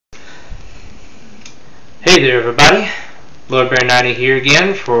Hey there everybody, Lord Bear 90 here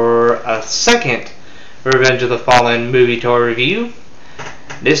again for a second Revenge of the Fallen movie toy review.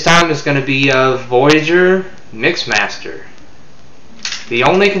 This time it's going to be a Voyager Mixmaster. The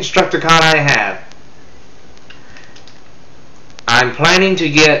only Constructicon I have. I'm planning to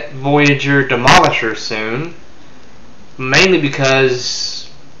get Voyager Demolisher soon, mainly because,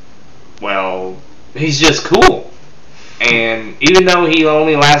 well, he's just cool. And even though he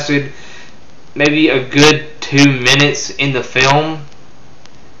only lasted maybe a good 2 minutes in the film,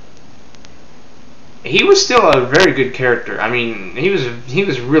 he was still a very good character. I mean, he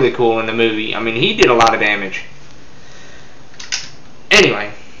was really cool in the movie. I mean, he did a lot of damage.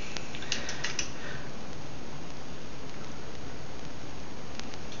 Anyway,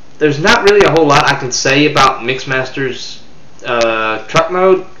 there's not really a whole lot I can say about Mixmaster's truck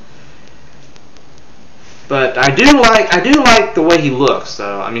mode. But I do like the way he looks,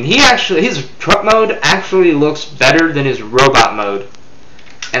 though. I mean, his truck mode actually looks better than his robot mode.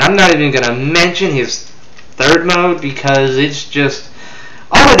 And I'm not even gonna mention his third mode because it's just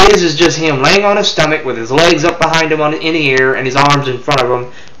all it is just him laying on his stomach with his legs up behind him in the air and his arms in front of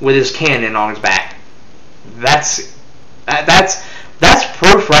him with his cannon on his back. That's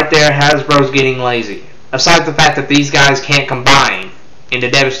proof right there. Hasbro's getting lazy. Aside the fact that these guys can't combine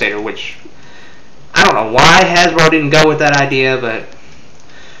into Devastator, which I don't know why Hasbro didn't go with that idea, but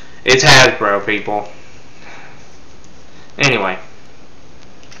it's Hasbro, people. Anyway,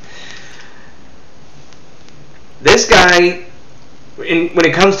 this guy, when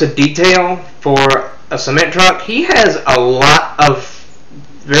it comes to detail for a cement truck, he has a lot of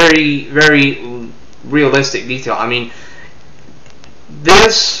very, very realistic detail. I mean,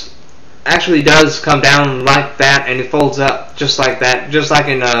 this actually does come down like that, and it folds up just like that, just like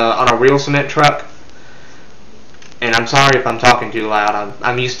on a real cement truck. And I'm sorry if I'm talking too loud.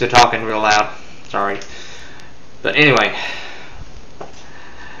 I'm used to talking real loud. Sorry. But anyway,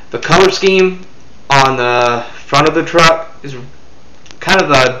 the color scheme on the front of the truck is kind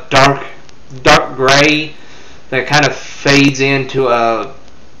of a dark gray that kind of fades into a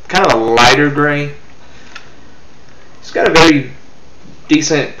kind of a lighter gray. It's got a very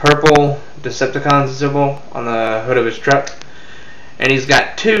decent purple Decepticon symbol on the hood of his truck, and he's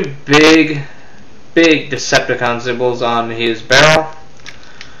got two big Decepticon symbols on his barrel.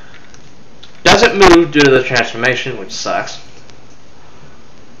 Doesn't move due to the transformation, which sucks.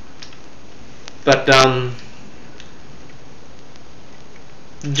 But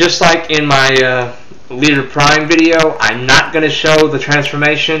just like in my Leader Prime video, I'm not going to show the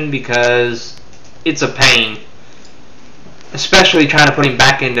transformation because it's a pain. Especially trying to put him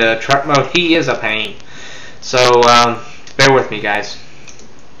back into truck mode. He is a pain. So bear with me, guys.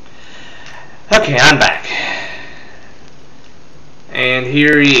 Okay, I'm back. And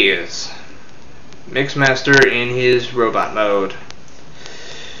here he is. Mixmaster in his robot mode.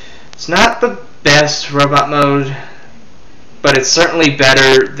 It's not the best robot mode, but it's certainly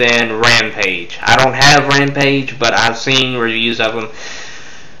better than Rampage. I don't have Rampage, but I've seen reviews of him.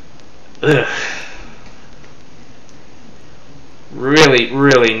 Ugh.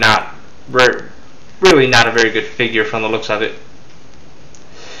 Really not a very good figure from the looks of it.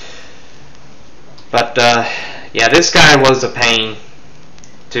 But yeah, this guy was a pain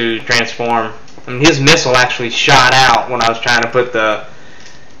to transform. I mean, his missile actually shot out when I was trying to put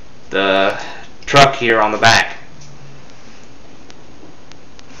the truck here on the back.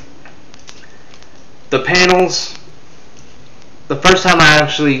 The panels, the first time I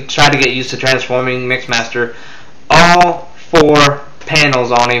actually tried to get used to transforming Mixmaster, all 4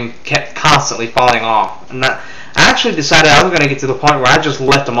 panels on him kept constantly falling off. I actually decided I was going to get to the point where I just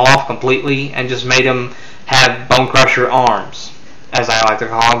left them off completely and just made him have Bone Crusher arms, as I like to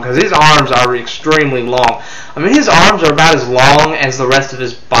call them, because his arms are extremely long. I mean, his arms are about as long as the rest of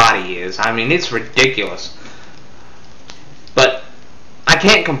his body is. I mean, it's ridiculous. But I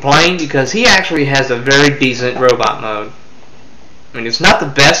can't complain because he actually has a very decent robot mode. I mean, it's not the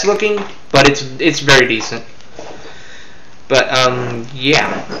best looking, but it's very decent. But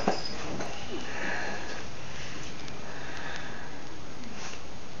yeah.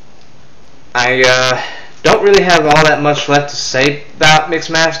 I don't really have all that much left to say about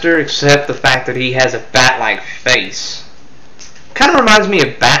Mixmaster, except the fact that he has a bat-like face. Kind of reminds me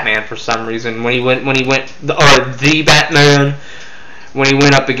of Batman for some reason the Batman when he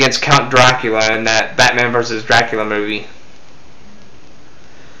went up against Count Dracula in that Batman vs. Dracula movie.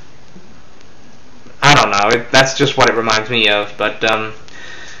 I don't know. That's just what it reminds me of. But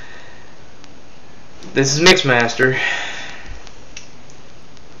this is Mixmaster.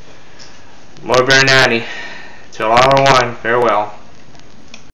 Lord Bear 90. Till all are one. Farewell.